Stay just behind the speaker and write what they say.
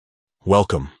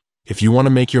Welcome. If you want to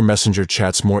make your Messenger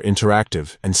chats more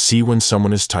interactive and see when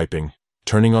someone is typing,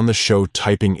 turning on the Show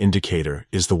Typing indicator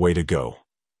is the way to go.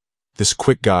 This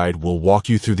quick guide will walk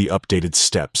you through the updated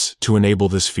steps to enable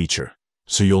this feature,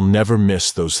 so you'll never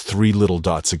miss those three little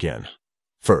dots again.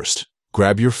 First,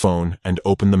 grab your phone and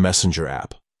open the Messenger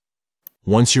app.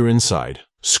 Once you're inside,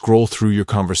 scroll through your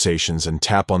conversations and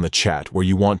tap on the chat where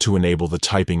you want to enable the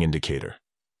typing indicator.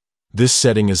 This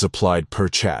setting is applied per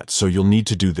chat, so you'll need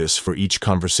to do this for each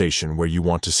conversation where you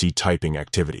want to see typing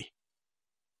activity.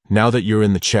 Now that you're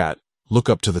in the chat, look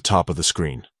up to the top of the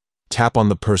screen. Tap on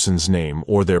the person's name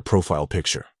or their profile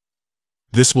picture.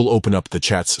 This will open up the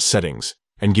chat's settings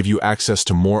and give you access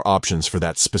to more options for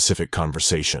that specific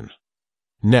conversation.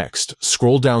 Next,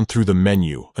 scroll down through the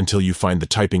menu until you find the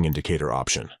typing indicator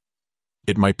option.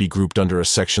 It might be grouped under a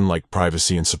section like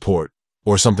Privacy and Support,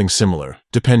 or something similar,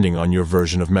 depending on your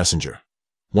version of Messenger.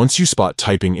 Once you spot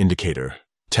Typing Indicator,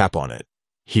 tap on it.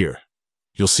 Here,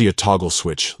 you'll see a toggle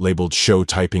switch labeled Show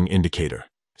Typing Indicator.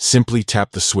 Simply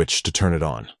tap the switch to turn it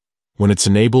on. When it's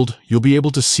enabled, you'll be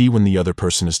able to see when the other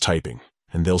person is typing,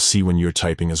 and they'll see when you're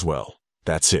typing as well.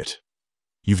 That's it.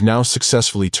 You've now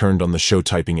successfully turned on the Show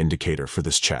Typing Indicator for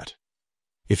this chat.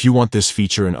 If you want this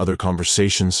feature in other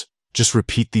conversations, just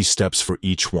repeat these steps for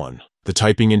each one. The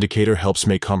typing indicator helps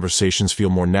make conversations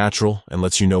feel more natural and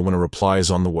lets you know when a reply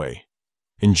is on the way.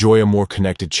 Enjoy a more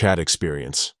connected chat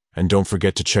experience, and don't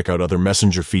forget to check out other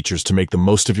Messenger features to make the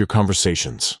most of your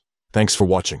conversations. Thanks for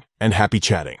watching, and happy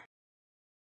chatting!